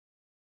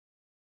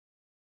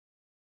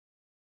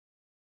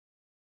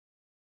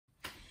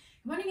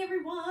Good morning,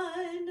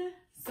 everyone.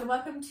 So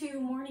welcome to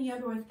Morning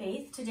Yoga with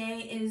Faith. Today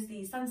is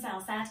the Sun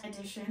Sat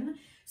edition.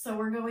 So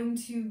we're going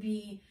to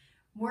be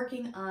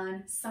working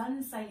on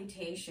sun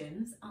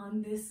salutations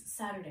on this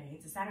Saturday.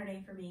 It's a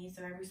Saturday for me,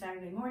 so every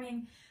Saturday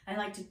morning I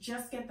like to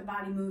just get the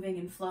body moving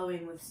and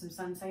flowing with some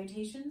sun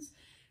salutations.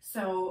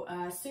 So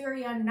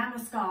Surya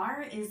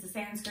Namaskar is the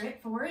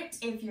Sanskrit for it,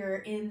 if you're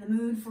in the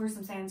mood for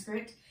some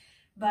Sanskrit.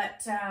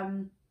 But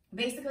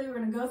basically we're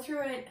going to go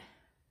through it.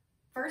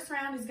 First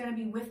round is going to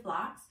be with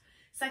blocks.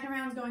 Second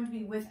round is going to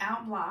be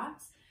without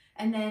blocks.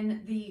 And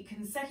then the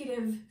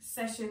consecutive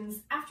sessions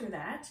after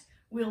that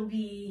will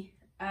be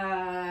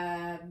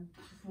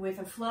with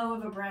a flow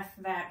of a breath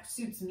that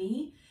suits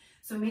me.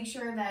 So make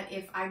sure that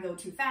if I go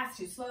too fast,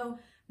 too slow,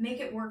 make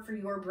it work for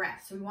your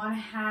breath. So we want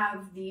to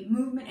have the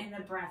movement and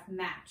the breath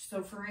match.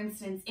 So for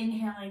instance,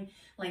 inhaling,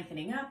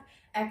 lengthening up,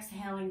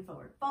 exhaling,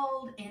 forward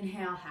fold,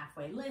 inhale,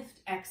 halfway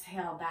lift,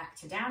 exhale, back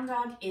to down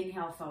dog,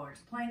 inhale, forward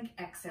to plank,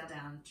 exhale,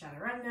 down,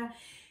 chaturanga,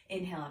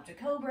 inhale up to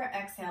cobra,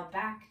 exhale,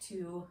 back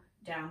to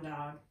down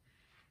dog,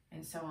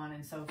 and so on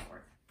and so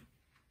forth.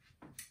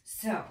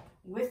 So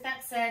with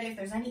that said, if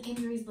there's any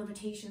injuries,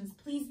 limitations,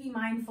 please be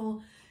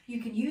mindful.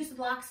 You can use the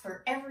blocks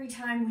for every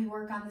time we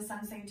work on the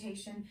sun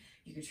salutation.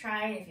 You could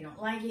try it. If you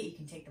don't like it, you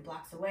can take the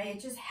blocks away.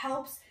 It just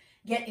helps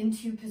get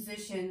into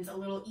positions a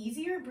little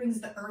easier,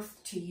 brings the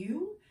earth to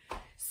you.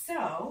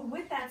 So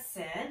with that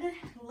said,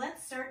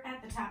 let's start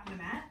at the top of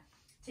the mat.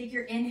 Take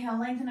your inhale,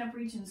 lengthen up,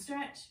 reach and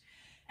stretch.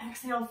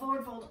 Exhale,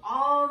 forward fold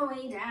all the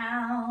way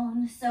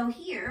down. So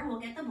here we'll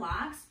get the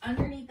blocks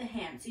underneath the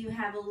hand. So you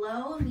have a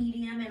low, a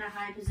medium, and a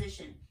high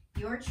position.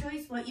 Your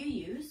choice what you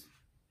use.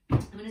 I'm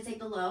going to take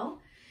the low.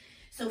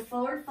 So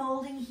forward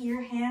folding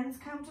here, hands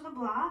come to the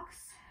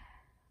blocks.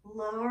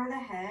 Lower the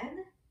head.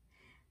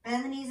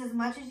 Bend the knees as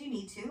much as you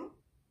need to.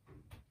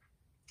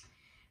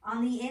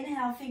 On the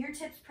inhale,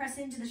 fingertips press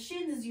into the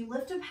shins as you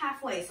lift up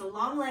halfway. So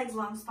long legs,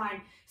 long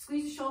spine.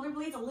 Squeeze the shoulder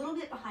blades a little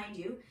bit behind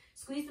you.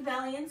 Squeeze the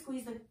belly in,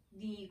 squeeze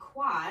the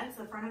quads,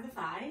 the front of the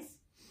thighs.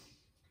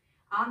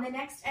 On the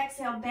next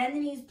exhale, bend the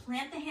knees,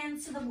 plant the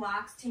hands to the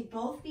blocks. Take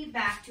both feet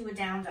back to a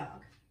down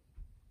dog.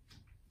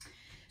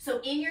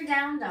 So in your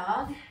down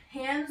dog,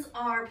 hands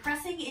are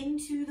pressing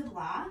into the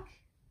block.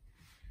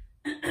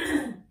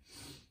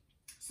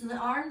 So the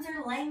arms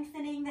are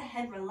lengthening, the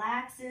head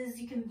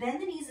relaxes. You can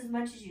bend the knees as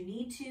much as you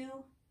need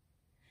to,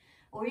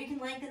 or you can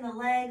lengthen the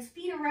legs.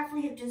 Feet are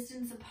roughly hip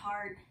distance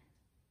apart.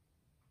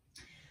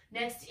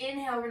 Next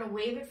inhale, we're going to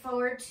wave it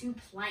forward to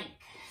plank.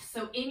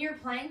 So in your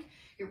plank,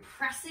 you're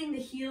pressing the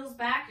heels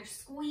back, you're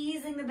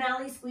squeezing the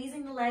belly,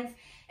 squeezing the legs,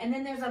 and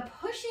then there's a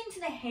push into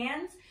the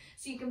hands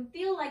so you can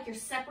feel like you're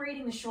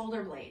separating the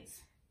shoulder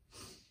blades.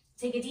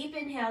 Take a deep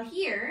inhale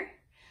here.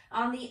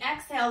 On the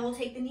exhale, we'll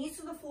take the knees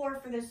to the floor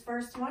for this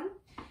first one.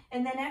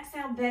 And then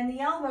exhale, bend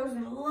the elbows,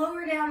 and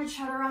lower down to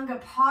chaturanga.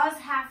 Pause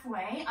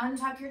halfway,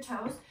 untuck your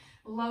toes,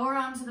 lower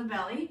onto the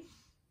belly.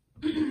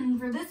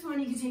 For this one,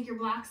 you can take your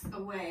blocks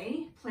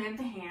away, plant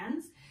the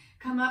hands,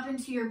 come up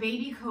into your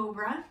baby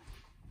cobra.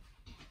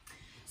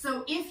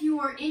 So if you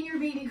are in your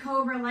baby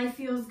cobra, life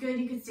feels good,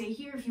 you can stay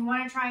here. If you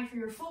want to try for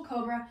your full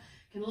cobra,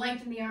 you can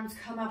lengthen the arms,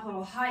 come up a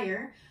little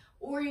higher,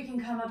 or you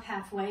can come up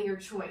halfway, your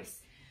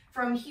choice.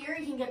 From here,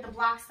 you can get the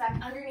blocks back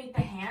underneath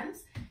the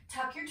hands.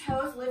 Tuck your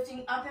toes,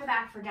 lifting up and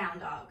back for down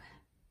dog.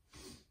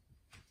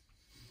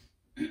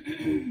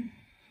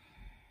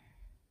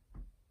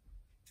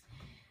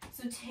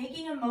 So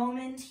taking a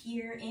moment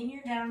here in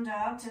your down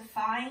dog to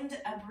find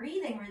a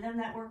breathing rhythm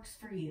that works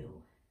for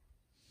you.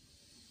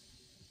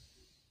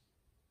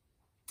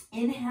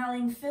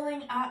 Inhaling,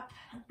 filling up,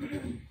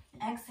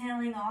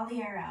 exhaling all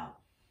the air out.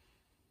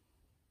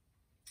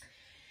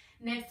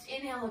 Next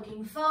inhale,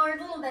 looking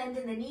forward, little bend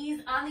in the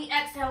knees. On the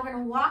exhale, we're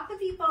going to walk the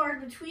feet forward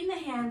between the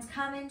hands,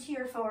 come into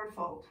your forward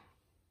fold.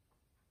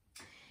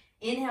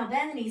 Inhale,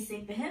 bend the knees,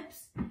 sink the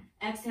hips.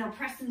 Exhale,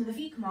 press into the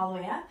feet, come all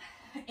the way up.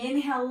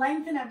 Inhale,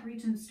 lengthen up,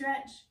 reach and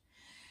stretch.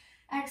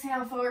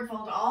 Exhale, forward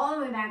fold all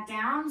the way back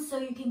down. So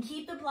you can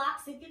keep the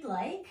blocks if you'd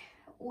like,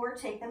 or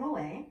take them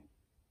away.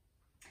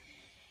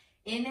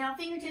 Inhale,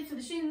 fingertips to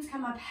the shins,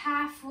 come up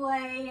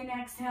halfway. And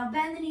exhale,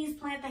 bend the knees,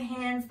 plant the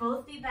hands,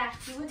 both feet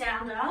back to a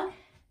down dog.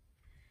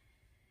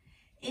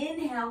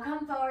 Inhale,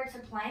 come forward to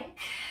plank.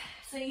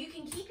 So you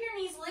can keep your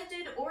knees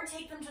lifted or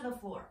take them to the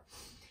floor.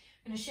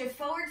 I'm going to shift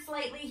forward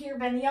slightly here,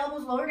 bend the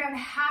elbows, lower down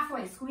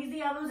halfway, squeeze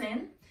the elbows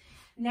in.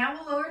 Now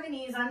we'll lower the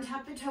knees,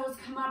 untuck the toes,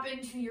 come up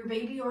into your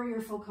baby or your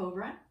full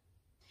cobra.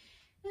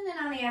 And then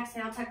on the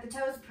exhale, tuck the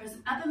toes, press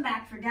up and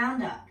back for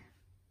down dog.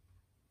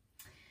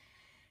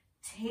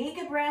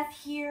 Take a breath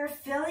here,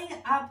 filling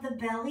up the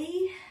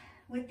belly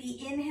with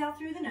the inhale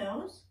through the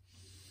nose.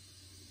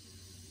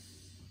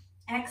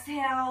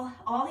 Exhale,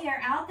 all the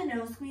air out the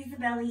nose, squeeze the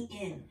belly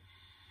in.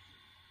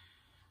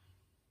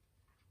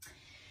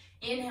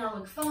 Inhale,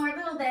 look forward,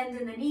 little bend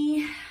in the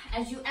knee.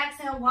 As you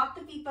exhale, walk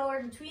the feet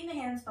forward between the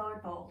hands,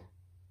 forward fold.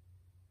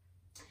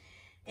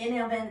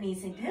 Inhale, bend the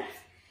knees, sink the hips.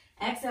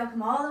 Exhale,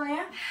 come all the way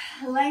up.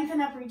 Lengthen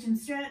up, reach and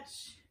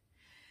stretch.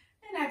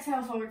 And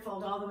exhale, forward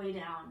fold all the way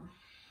down.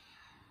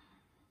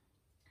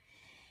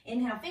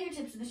 Inhale,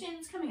 fingertips to the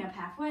shins, coming up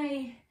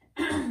halfway.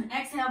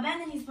 Exhale,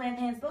 bend the knees, plant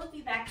the hands, both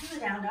feet back to the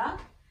down dog.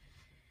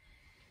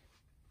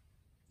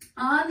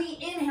 On the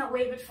inhale,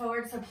 wave it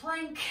forward, so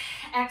plank.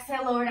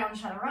 Exhale, lower down,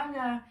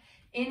 chaturanga.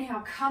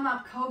 Inhale, come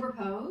up, cobra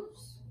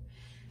pose.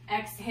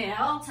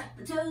 Exhale, tuck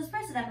the toes,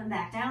 press it up and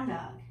back, down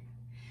dog.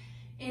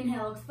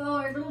 Inhale, look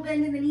forward, little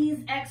bend in the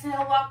knees.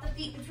 Exhale, walk the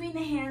feet between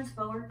the hands,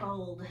 forward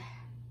fold.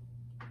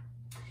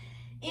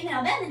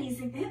 Inhale, bend the knees,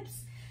 sink the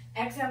hips.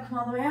 Exhale, come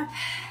all the way up.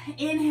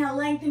 Inhale,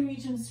 lengthen,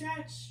 reach and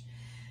stretch.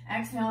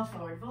 Exhale,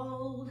 forward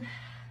fold.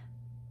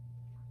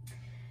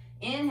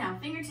 Inhale,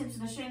 fingertips to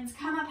the shins,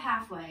 come up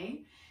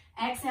halfway.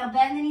 Exhale,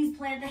 bend the knees,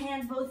 plant the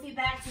hands, both feet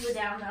back to a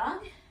down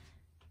dog.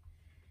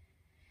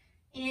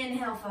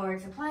 Inhale,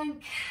 forward to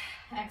plank.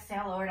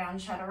 Exhale, lower down,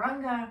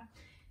 chaturanga.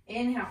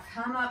 Inhale,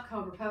 come up,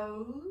 cobra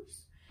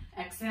pose.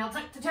 Exhale,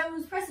 tuck the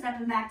toes, press it up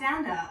and back,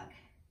 down dog.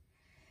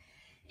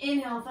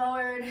 Inhale,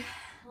 forward.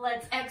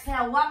 Let's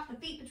exhale, walk the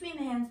feet between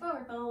the hands,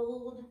 forward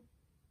fold.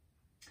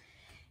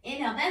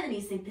 Inhale, bend the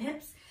knees, sink the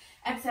hips.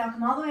 Exhale,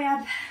 come all the way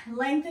up.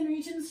 Lengthen,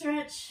 reach and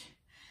stretch.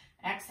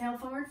 Exhale,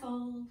 forward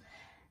fold.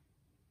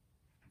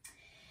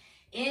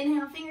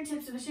 Inhale,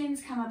 fingertips to the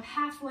shins, come up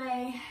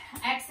halfway.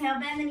 Exhale,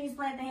 bend the knees,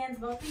 plant the hands,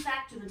 both feet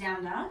back to the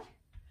down dog.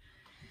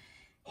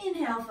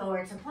 Inhale,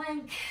 forward to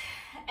plank.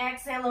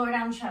 Exhale, lower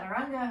down,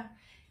 chaturanga.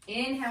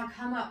 Inhale,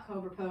 come up,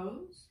 cobra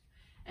pose.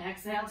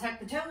 Exhale, tuck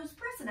the toes,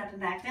 press it up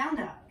and back, down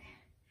dog.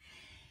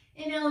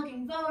 Inhale,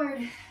 looking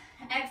forward.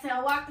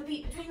 Exhale, walk the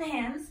feet between the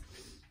hands,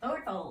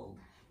 forward fold.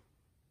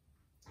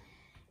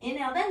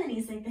 Inhale, bend the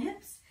knees, sink the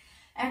hips.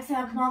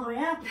 Exhale, come all the way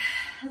up.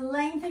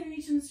 Lengthen,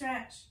 reach and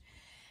stretch.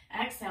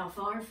 Exhale,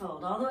 forward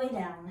fold, all the way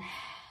down.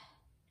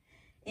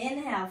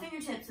 Inhale,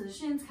 fingertips to the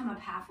shins, come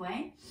up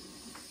halfway.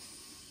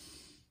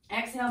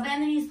 Exhale,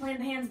 bend the knees, plant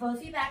the hands,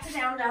 both feet back to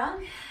down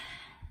dog.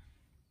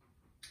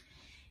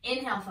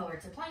 Inhale,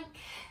 forward to plank.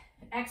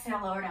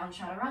 Exhale, lower down,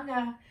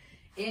 chaturanga.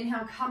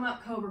 Inhale, come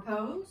up, cobra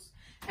pose.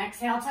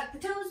 Exhale, tuck the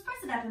toes,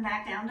 press it up and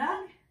back, down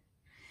dog.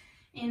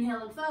 Inhale,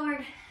 look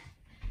forward.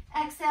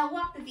 Exhale,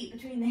 walk the feet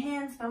between the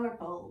hands, forward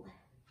fold.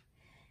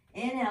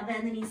 Inhale,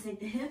 bend the knees, sink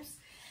the hips.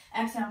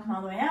 Exhale, come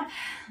all the way up.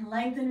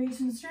 Lengthen, reach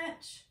and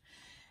stretch.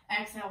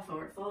 Exhale,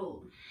 forward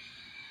fold.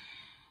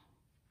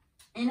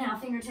 Inhale,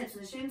 fingertips to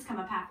the shins, come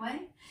up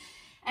halfway.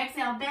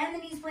 Exhale, bend the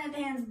knees, plant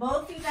the hands,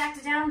 both feet back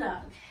to down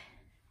dog.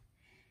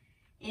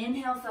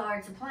 Inhale,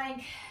 forward to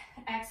plank.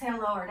 Exhale,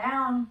 lower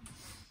down.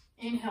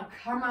 Inhale,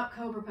 come up,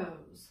 cobra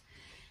pose.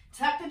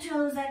 Tuck the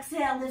toes,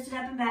 exhale, lift it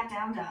up and back,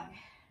 down dog.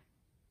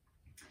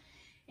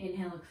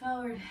 Inhale, look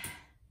forward.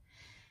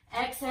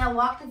 Exhale,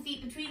 walk the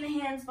feet between the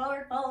hands,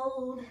 forward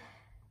fold.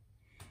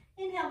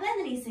 Inhale, bend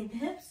the knees, sink the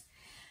hips.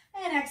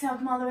 And exhale,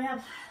 come all the way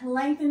up.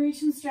 Lengthen,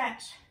 reach and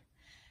stretch.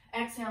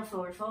 Exhale,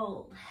 forward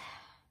fold.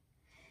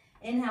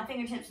 Inhale,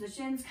 fingertips to the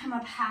shins, come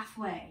up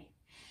halfway.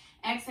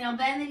 Exhale,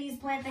 bend the knees,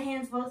 plant the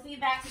hands, both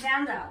feet back to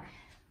down dog.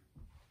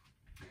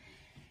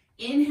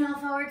 Inhale,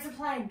 forward to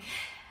plank.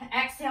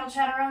 Exhale,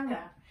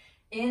 chaturanga.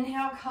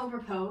 Inhale,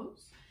 cobra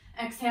pose.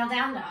 Exhale,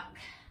 down dog.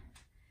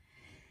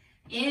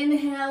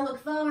 Inhale,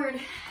 look forward.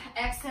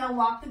 Exhale,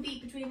 walk the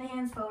feet between the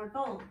hands, forward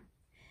fold.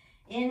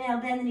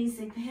 Inhale, bend the knees,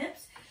 sink the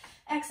hips.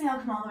 Exhale,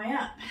 come all the way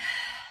up.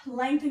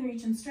 Lengthen,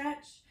 reach and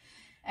stretch.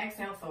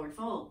 Exhale, forward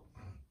fold.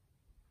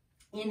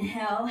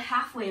 Inhale,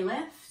 halfway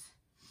lift.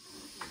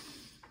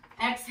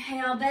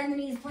 Exhale, bend the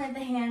knees, plant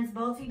the hands,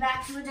 both feet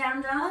back to a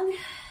down dog.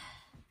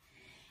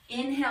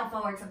 Inhale,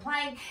 forward to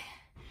plank.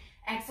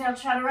 Exhale,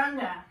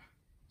 chaturanga.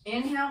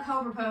 Inhale,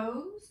 cobra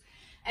pose.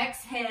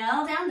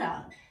 Exhale, down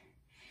dog.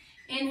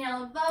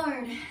 Inhale, look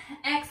forward.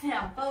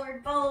 Exhale,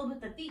 forward fold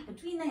with the feet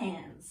between the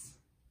hands.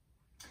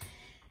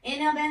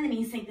 Inhale, bend the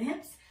knees, sink the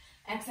hips.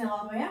 Exhale,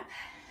 all the way up.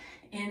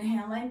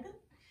 Inhale, lengthen.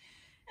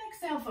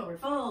 Exhale, forward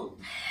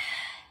fold.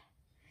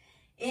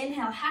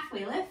 Inhale,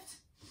 halfway lift.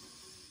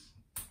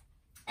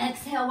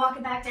 Exhale, walk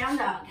it back, down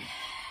dog.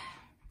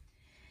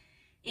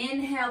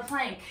 Inhale,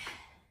 plank.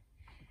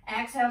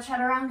 Exhale,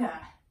 chaturanga.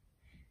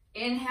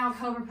 Inhale,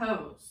 cobra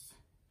pose.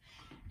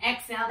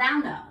 Exhale,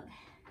 down dog.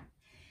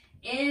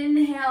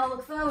 Inhale,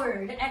 look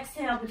forward.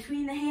 Exhale,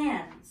 between the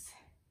hands.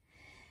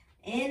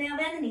 Inhale,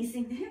 bend the knees,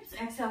 sink the hips.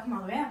 Exhale, come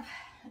all the way up.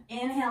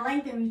 Inhale,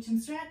 lengthen, reach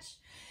and stretch.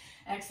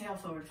 Exhale,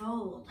 forward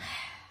fold.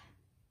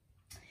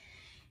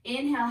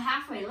 Inhale,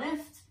 halfway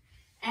lift.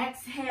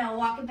 Exhale,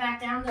 walk it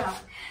back, down dog.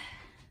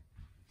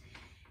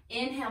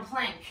 Inhale,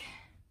 plank.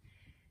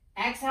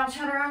 Exhale,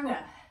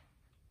 chaturanga.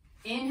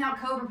 Inhale,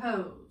 cobra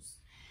pose.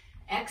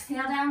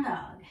 Exhale, down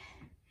dog.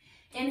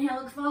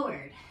 Inhale, look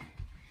forward.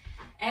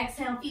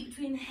 Exhale, feet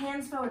between the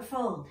hands, forward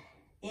fold.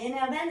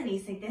 Inhale, bend the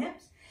knees, sink the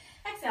hips.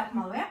 Exhale,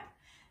 come all the way up.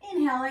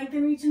 Inhale,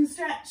 lengthen, reach and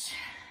stretch.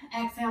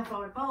 Exhale,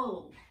 forward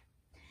fold.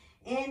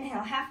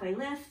 Inhale, halfway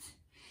lift.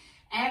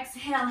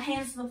 Exhale,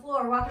 hands to the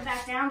floor, walk it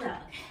back, down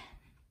dog.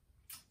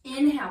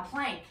 Inhale,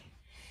 plank.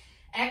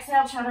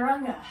 Exhale,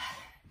 chaturanga.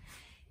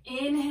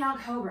 Inhale,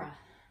 cobra.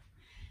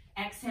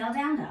 Exhale,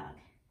 down dog.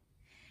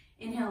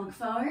 Inhale, look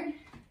forward.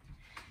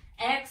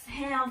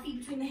 Exhale, feet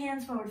between the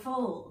hands, forward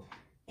fold.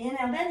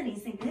 Inhale, bend the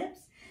knees, sink the hips.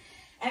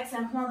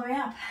 Exhale, come all the way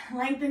up.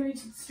 Lengthen,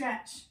 reach and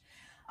stretch.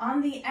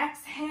 On the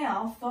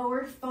exhale,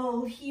 forward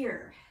fold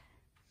here.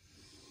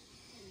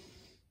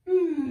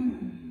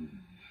 Inhale,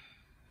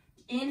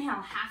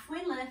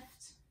 halfway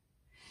lift.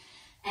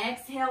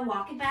 Exhale,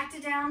 walk it back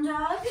to down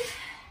dog.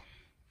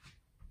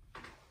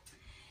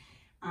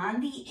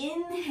 On the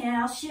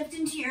inhale, shift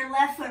into your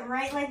left foot,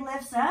 right leg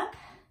lifts up.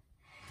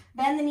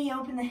 Bend the knee,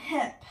 open the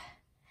hip.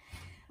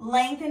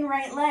 Lengthen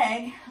right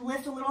leg,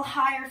 lift a little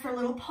higher for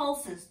little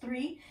pulses.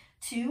 3,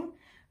 2,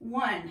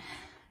 1.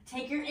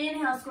 Take your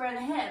inhale, square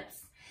the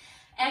hips.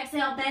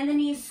 Exhale, bend the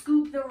knees,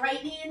 scoop the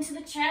right knee into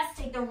the chest,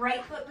 take the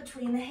right foot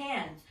between the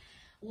hands.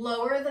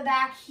 Lower the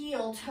back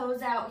heel,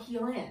 toes out,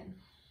 heel in.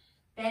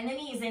 Bend the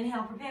knees,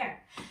 inhale,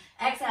 prepare.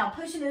 Exhale,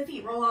 push into the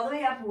feet, roll all the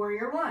way up,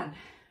 warrior one.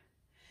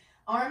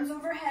 Arms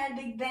overhead,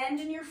 big bend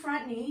in your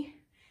front knee.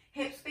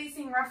 Hips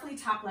facing roughly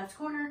top left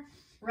corner.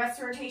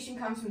 Rest rotation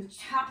comes from the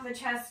top of the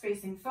chest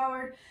facing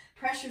forward.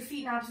 Press your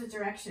feet in opposite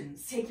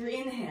directions. Take your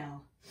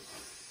inhale.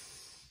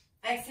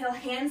 Exhale,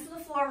 hands to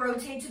the floor,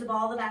 rotate to the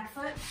ball of the back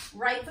foot.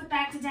 Right foot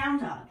back to down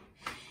dog.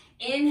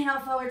 Inhale,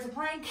 forward to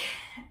plank.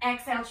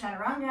 Exhale,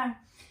 chaturanga.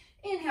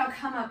 Inhale,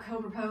 come up,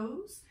 cobra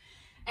pose.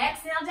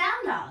 Exhale,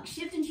 down dog.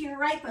 Shift into your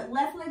right foot.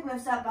 Left leg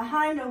lifts up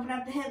behind. Open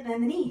up the hip,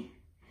 bend the knee.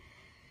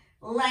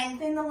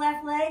 Lengthen the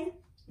left leg.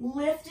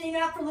 Lifting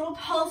up for little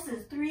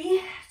pulses.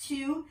 3,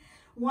 2,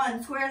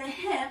 1. Square the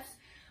hips.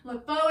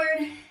 Look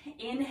forward.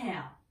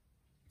 Inhale.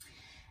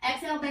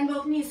 Exhale, bend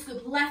both knees.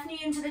 Scoop left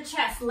knee into the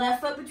chest.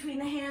 Left foot between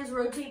the hands.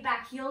 Rotate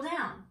back, heel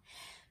down.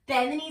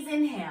 Bend the knees.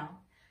 Inhale.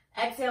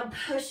 Exhale,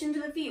 push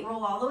into the feet.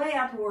 Roll all the way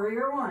up.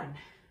 Warrior one.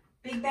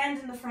 Big bend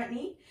in the front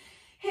knee.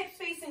 Hips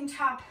facing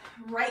top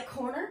right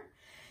corner.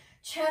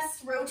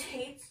 Chest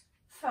rotates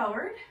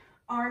forward.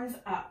 Arms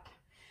up.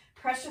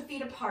 Press your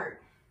feet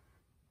apart.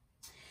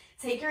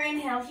 Take your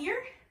inhale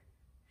here.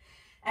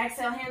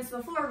 Exhale, hands to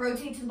the floor.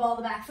 Rotate to the ball of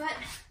the back foot.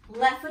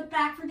 Left foot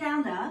back for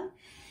down dog.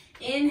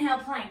 Inhale,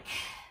 plank.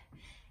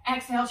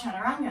 Exhale,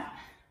 chaturanga.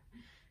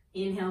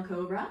 Inhale,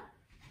 cobra.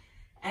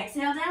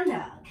 Exhale, down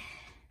dog.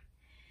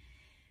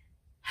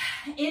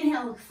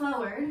 Inhale, look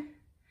forward.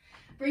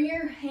 Bring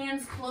your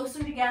hands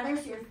closer together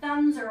so your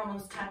thumbs are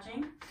almost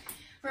touching.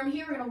 From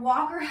here, we're going to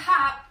walk or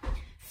hop.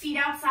 Feet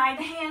outside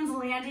the hands,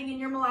 landing in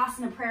your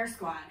Malasana prayer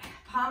squat.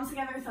 Palms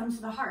together, thumbs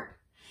to the heart.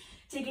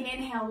 Take an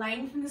inhale,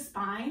 lengthen the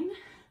spine.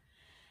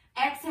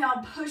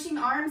 Exhale, pushing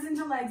arms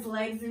into legs,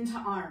 legs into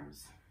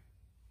arms.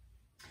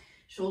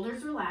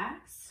 Shoulders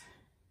relax.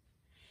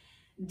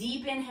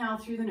 Deep inhale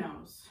through the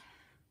nose.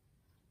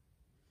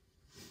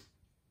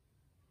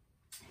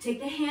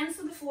 Take the hands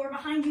to the floor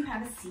behind you,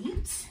 have a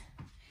seat.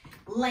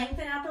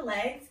 Lengthen out the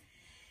legs.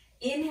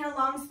 Inhale,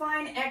 long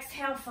spine.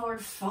 Exhale,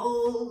 forward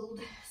fold.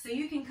 So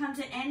you can come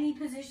to any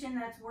position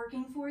that's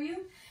working for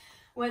you,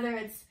 whether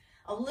it's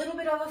a little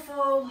bit of a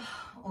fold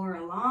or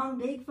a long,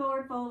 big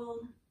forward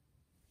fold.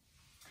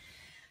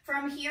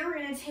 From here, we're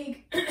going to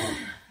take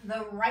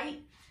the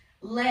right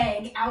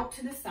leg out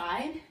to the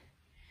side.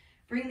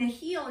 Bring the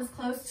heel as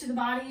close to the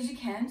body as you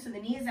can, so the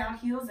knee is out,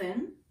 heels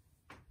in.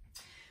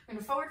 We're going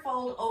to forward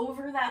fold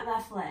over that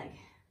left leg.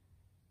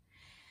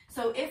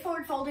 So if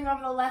forward folding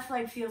over the left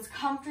leg feels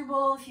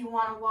comfortable, if you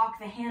want to walk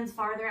the hands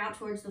farther out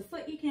towards the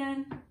foot, you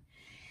can.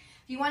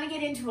 If you want to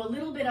get into a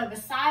little bit of a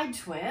side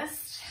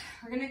twist,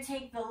 we're going to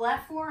take the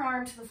left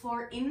forearm to the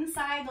floor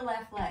inside the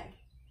left leg.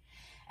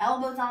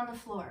 Elbows on the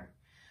floor.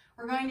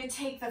 We're going to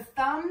take the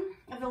thumb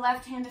of the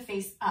left hand to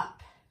face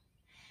up.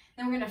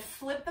 Then we're going to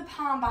flip the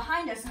palm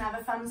behind us and have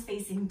the thumbs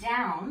facing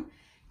down.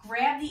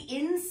 Grab the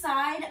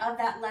inside of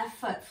that left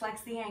foot, flex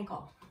the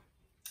ankle.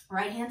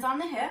 Right hand's on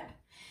the hip.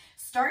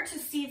 Start to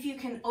see if you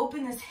can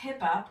open this hip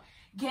up.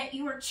 Get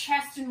your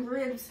chest and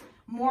ribs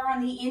more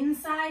on the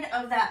inside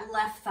of that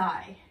left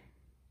thigh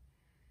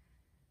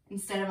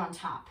instead of on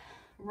top.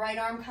 Right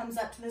arm comes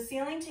up to the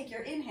ceiling. Take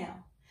your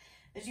inhale.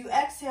 As you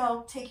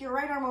exhale, take your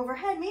right arm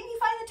overhead. Maybe you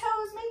find the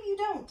toes, maybe you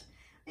don't.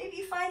 Maybe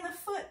you find the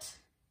foot.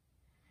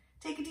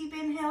 Take a deep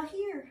inhale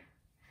here.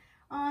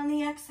 On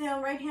the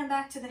exhale, right hand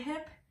back to the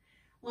hip.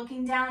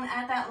 Looking down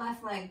at that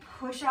left leg.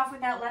 Push off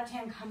with that left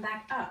hand, come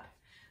back up.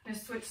 I'm going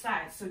to switch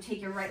sides. So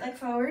take your right leg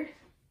forward,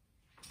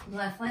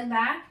 left leg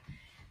back.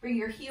 Bring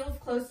your heels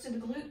close to the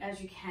glute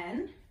as you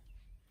can.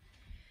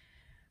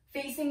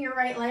 Facing your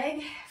right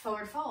leg,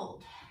 forward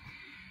fold.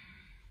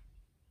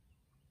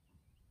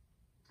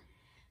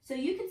 So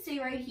you can stay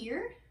right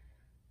here.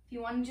 If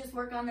you want to just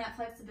work on that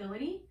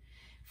flexibility,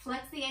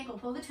 flex the ankle,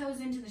 pull the toes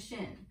into the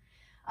shin.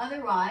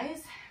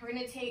 Otherwise, we're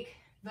going to take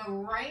the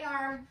right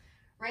arm,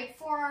 right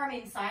forearm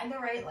inside the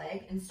right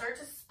leg and start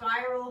to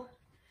spiral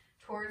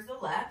towards the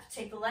left.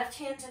 Take the left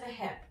hand to the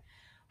hip.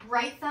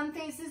 Right thumb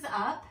faces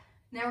up.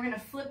 Now we're going to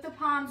flip the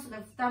palm so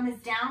the thumb is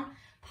down,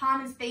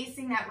 palm is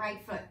facing that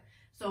right foot.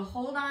 So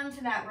hold on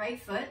to that right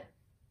foot.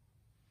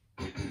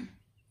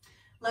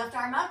 Left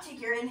arm up,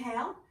 take your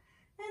inhale.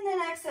 And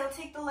then exhale,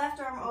 take the left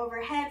arm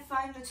overhead,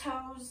 find the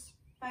toes,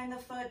 find the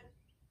foot.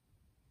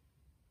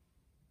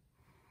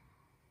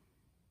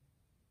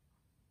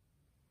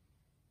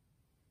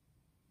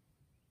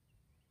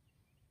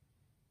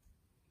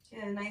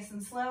 Yeah, nice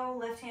and slow.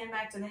 Left hand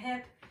back to the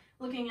hip.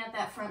 Looking at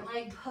that front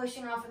leg,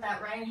 pushing off with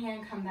that right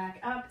hand, come back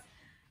up.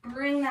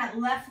 Bring that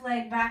left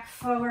leg back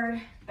forward.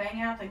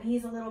 Bang out the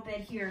knees a little bit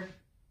here.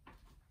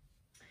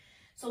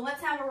 So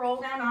let's have a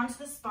roll down onto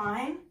the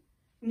spine.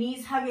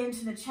 Knees hug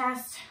into the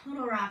chest,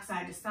 little rock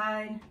side to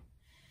side.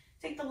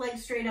 Take the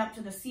legs straight up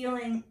to the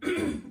ceiling.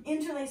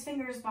 Interlace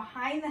fingers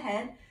behind the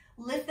head.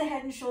 Lift the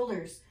head and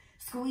shoulders.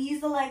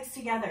 Squeeze the legs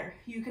together.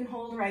 You can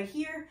hold right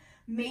here.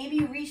 Maybe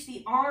reach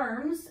the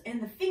arms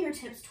and the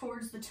fingertips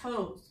towards the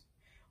toes.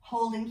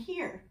 Holding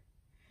here.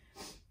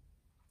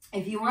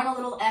 If you want a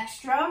little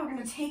extra, we're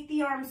going to take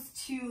the arms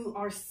to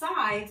our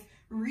sides,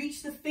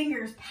 reach the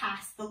fingers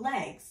past the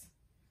legs.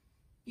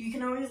 You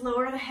can always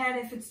lower the head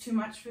if it's too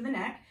much for the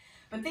neck,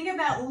 but think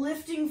about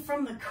lifting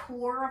from the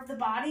core of the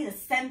body, the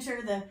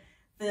center,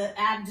 the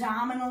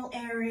abdominal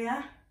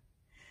area.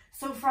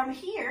 So from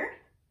here,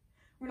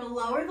 we're going to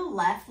lower the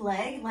left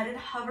leg, let it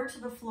hover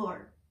to the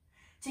floor.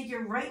 Take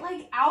your right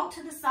leg out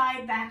to the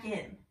side, back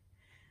in.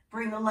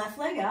 Bring the left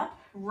leg up,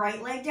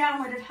 right leg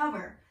down, let it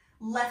hover.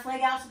 Left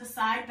leg out to the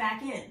side,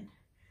 back in.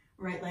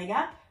 Right leg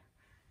up,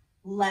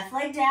 left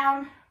leg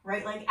down,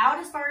 right leg out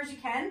as far as you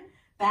can,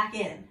 back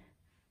in.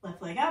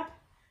 Left leg up,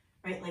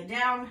 right leg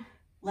down,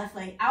 left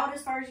leg out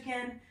as far as you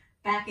can,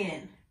 back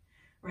in.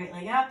 Right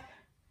leg up,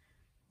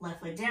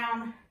 left leg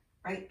down,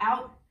 right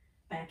out,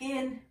 back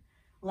in.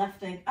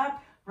 Left leg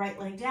up, right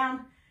leg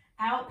down,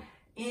 out,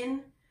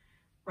 in.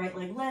 Right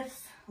leg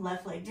lifts,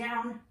 left leg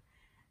down,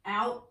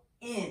 out,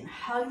 in.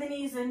 Hug the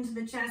knees into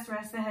the chest,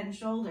 rest the head and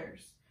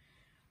shoulders.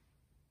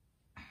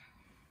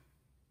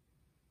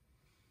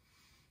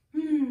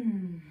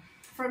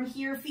 From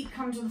here, feet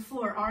come to the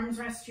floor, arms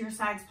rest to your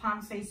sides,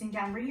 palms facing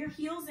down. Bring your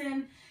heels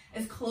in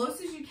as close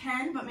as you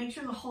can, but make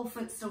sure the whole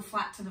foot's still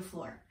flat to the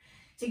floor.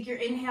 Take your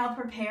inhale,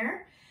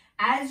 prepare.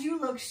 As you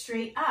look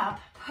straight up,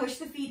 push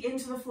the feet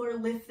into the floor,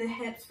 lift the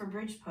hips for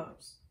bridge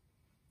pose.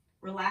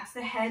 Relax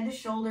the head, the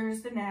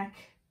shoulders, the neck.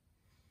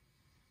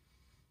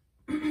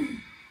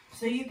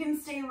 So you can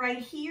stay right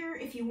here.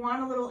 If you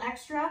want a little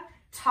extra,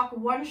 tuck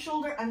one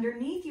shoulder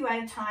underneath you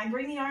at a time.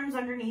 Bring the arms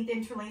underneath,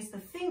 interlace the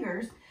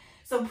fingers.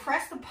 So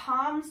press the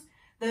palms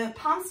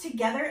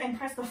together and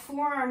press the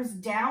forearms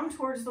down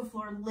towards the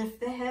floor. Lift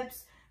the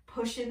hips,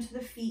 push into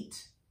the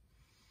feet.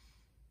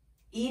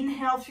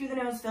 Inhale through the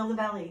nose, fill the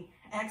belly.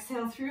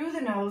 Exhale through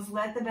the nose,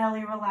 let the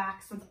belly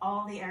relax with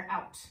all the air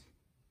out.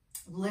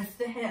 Lift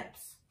the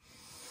hips.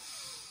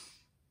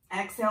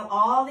 Exhale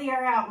all the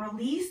air out.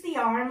 Release the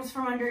arms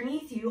from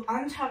underneath you.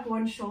 Untuck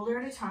one shoulder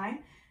at a time.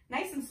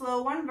 Nice and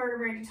slow, one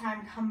vertebrae at a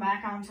time. Come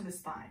back onto the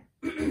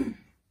spine.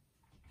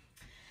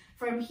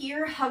 From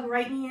here, hug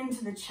right knee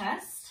into the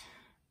chest.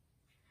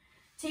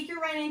 Take your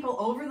right ankle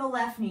over the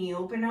left knee.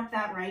 Open up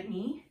that right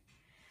knee.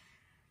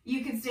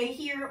 You can stay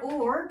here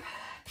or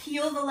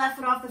peel the left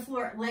foot off the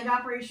floor. Leg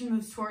operation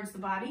moves towards the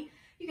body.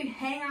 You can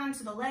hang on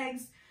to the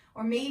legs,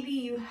 or maybe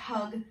you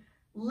hug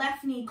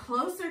left knee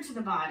closer to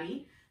the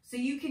body. So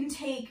you can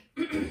take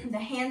the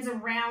hands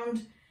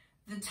around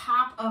the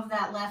top of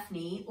that left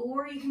knee,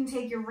 or you can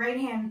take your right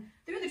hand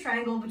through the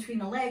triangle between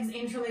the legs,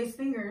 interlace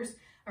fingers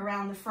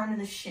around the front of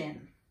the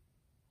shin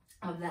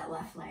of that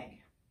left leg.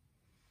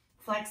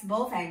 Flex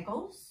both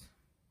ankles.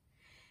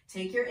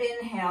 Take your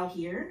inhale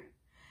here.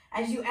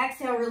 As you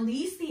exhale,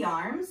 release the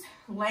arms,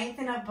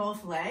 lengthen up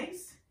both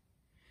legs.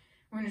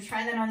 We're going to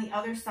try that on the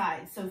other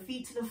side. So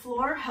feet to the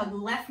floor, hug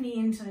left knee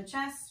into the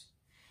chest.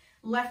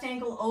 Left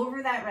ankle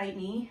over that right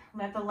knee.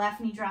 Let the left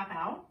knee drop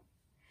out.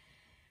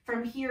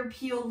 From here,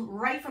 peel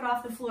right foot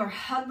off the floor.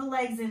 Hug the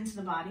legs into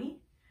the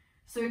body.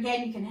 So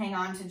again, you can hang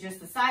on to just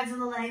the sides of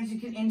the legs. You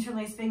can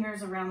interlace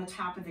fingers around the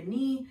top of the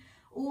knee.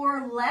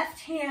 Or left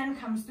hand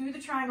comes through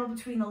the triangle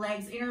between the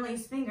legs.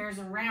 Interlace fingers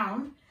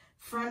around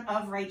front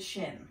of right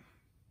shin.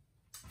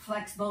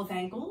 Flex both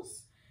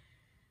ankles.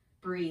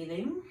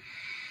 Breathing.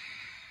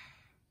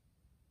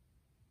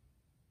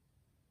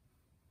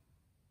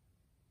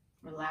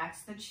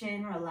 Relax the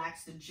chin,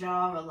 relax the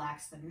jaw,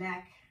 relax the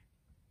neck.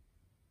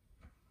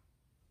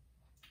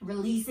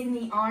 Releasing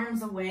the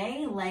arms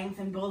away,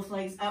 lengthen both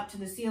legs up to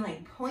the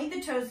ceiling. Point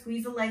the toes,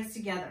 squeeze the legs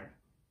together.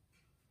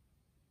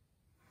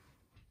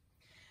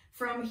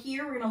 From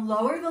here, we're going to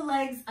lower the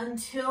legs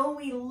until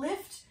we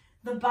lift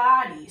the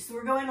body. So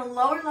we're going to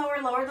lower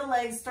the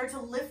legs, start to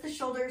lift the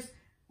shoulders,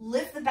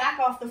 lift the back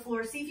off the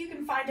floor. See if you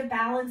can find a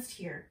balance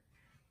here.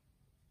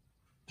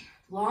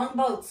 Long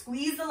boat,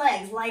 squeeze the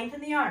legs, lengthen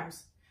the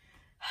arms.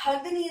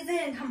 Hug the knees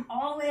in, come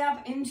all the way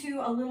up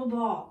into a little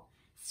ball.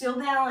 Still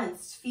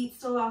balanced, feet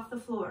still off the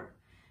floor.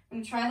 I'm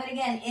going to try that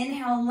again.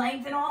 Inhale,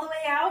 lengthen all the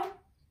way out.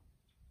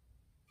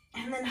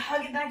 And then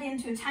hug it back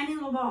into a tiny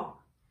little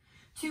ball.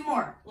 Two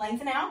more,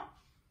 lengthen out.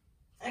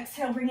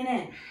 Exhale, bring it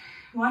in.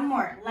 One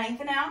more,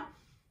 lengthen out.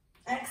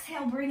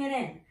 Exhale, bring it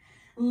in.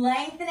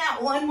 Lengthen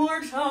out one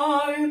more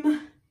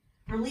time.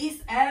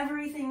 Release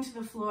everything to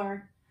the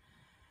floor.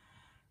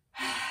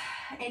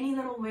 Any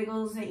little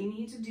wiggles that you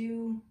need to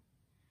do,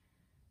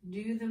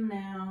 do them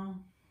now.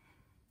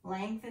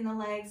 Lengthen the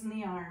legs and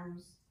the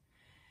arms.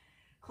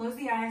 Close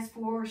the eyes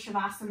for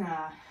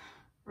Shavasana.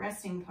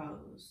 resting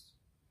pose.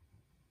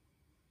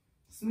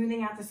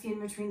 Smoothing out the skin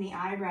between the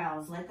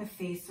eyebrows. Let the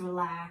face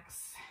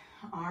relax.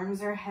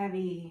 Arms are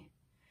heavy.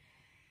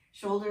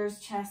 Shoulders,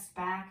 chest,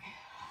 back.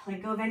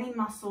 Let go of any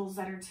muscles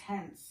that are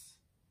tense.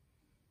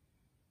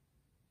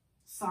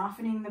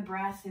 Softening the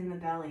breath in the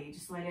belly.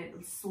 Just let it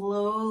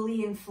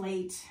slowly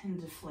inflate and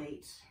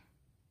deflate.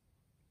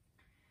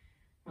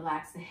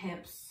 Relax the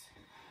hips,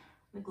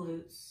 the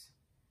glutes.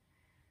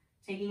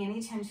 Taking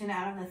any tension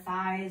out of the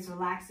thighs,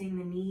 relaxing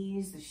the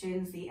knees, the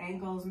shins, the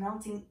ankles,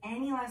 melting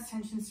any last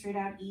tension straight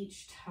out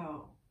each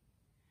toe.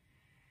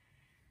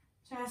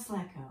 Just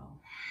let go.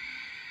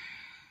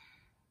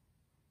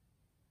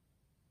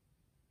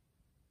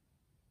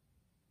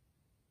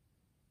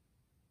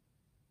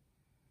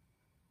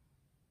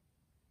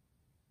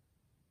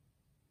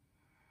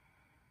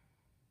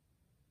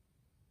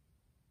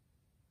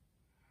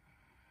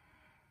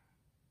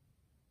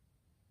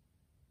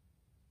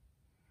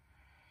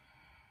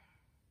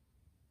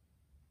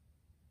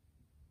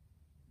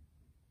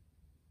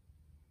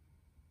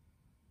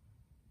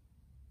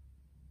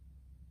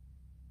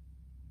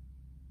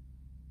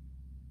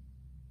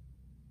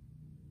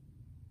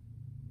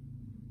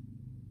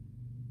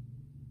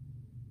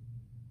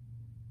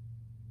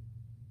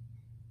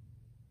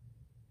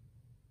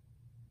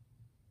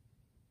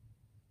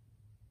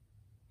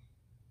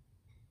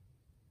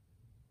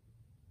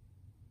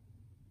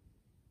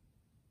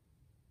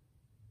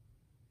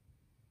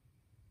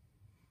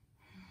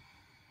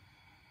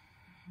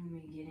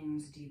 Beginning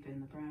to deepen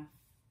the breath,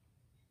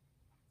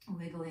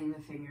 wiggling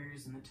the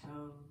fingers and the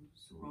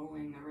toes,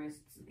 rolling the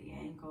wrists and the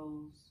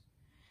ankles.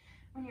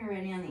 When you're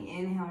ready on the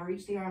inhale,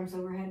 reach the arms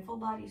overhead, full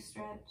body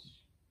stretch.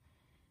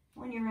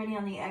 When you're ready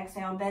on the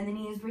exhale, bend the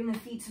knees, bring the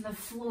feet to the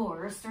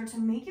floor. Start to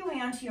make your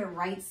way onto your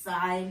right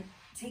side.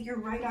 Take your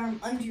right arm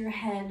under your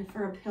head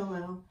for a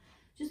pillow.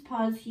 Just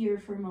pause here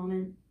for a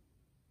moment.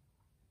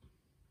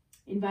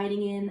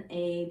 Inviting in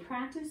a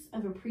practice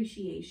of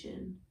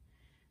appreciation.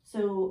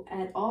 So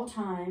at all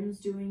times,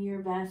 doing your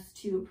best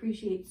to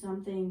appreciate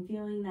something,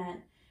 feeling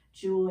that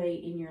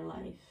joy in your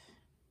life.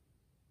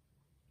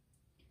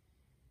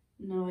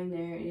 Knowing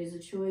there is a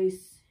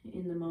choice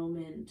in the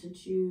moment to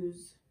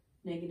choose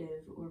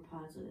negative or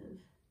positive.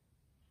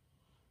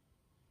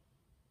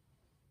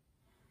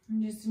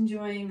 And just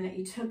enjoying that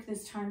you took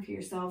this time for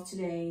yourself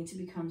today to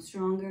become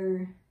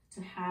stronger,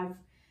 to have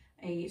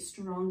a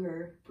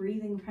stronger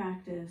breathing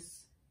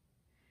practice,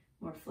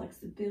 more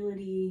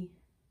flexibility,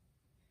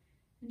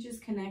 and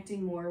just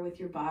connecting more with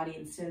your body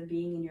instead of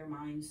being in your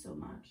mind so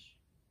much.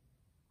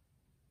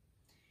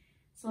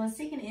 So let's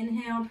take an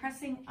inhale,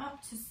 pressing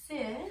up to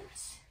sit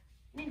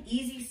in an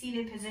easy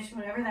seated position,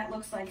 whatever that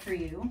looks like for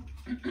you.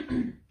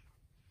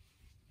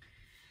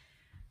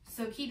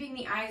 So keeping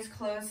the eyes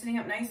closed, sitting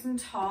up nice and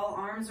tall,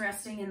 arms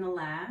resting in the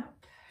lap,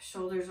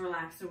 shoulders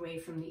relaxed away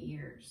from the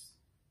ears.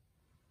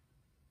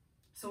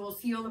 So we'll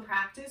seal the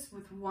practice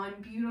with one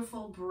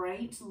beautiful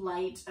bright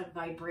light of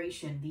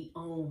vibration, the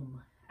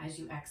Om, as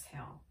you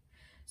exhale.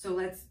 So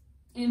let's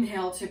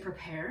inhale to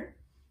prepare.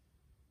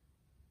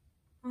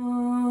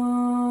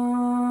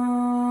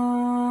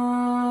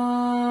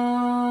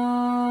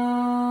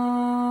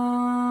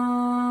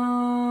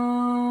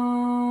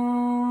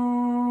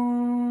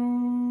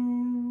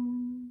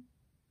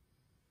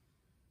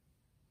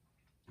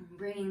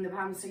 Bringing the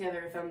palms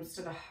together, thumbs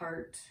to the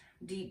heart.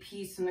 Deep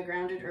peace from the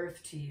grounded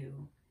earth to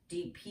you.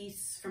 Deep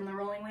peace from the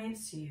rolling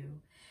waves to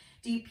you.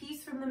 Deep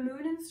peace from the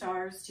moon and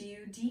stars to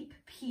you. Deep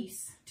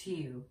peace to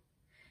you.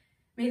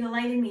 May the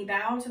light in me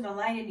bow to the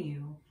light in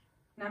you.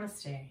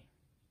 Namaste.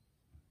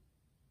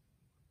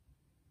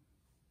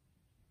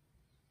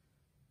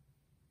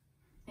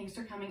 Thanks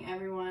for coming,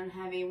 everyone.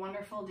 Have a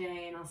wonderful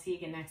day, and I'll see you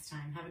again next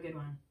time. Have a good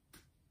one.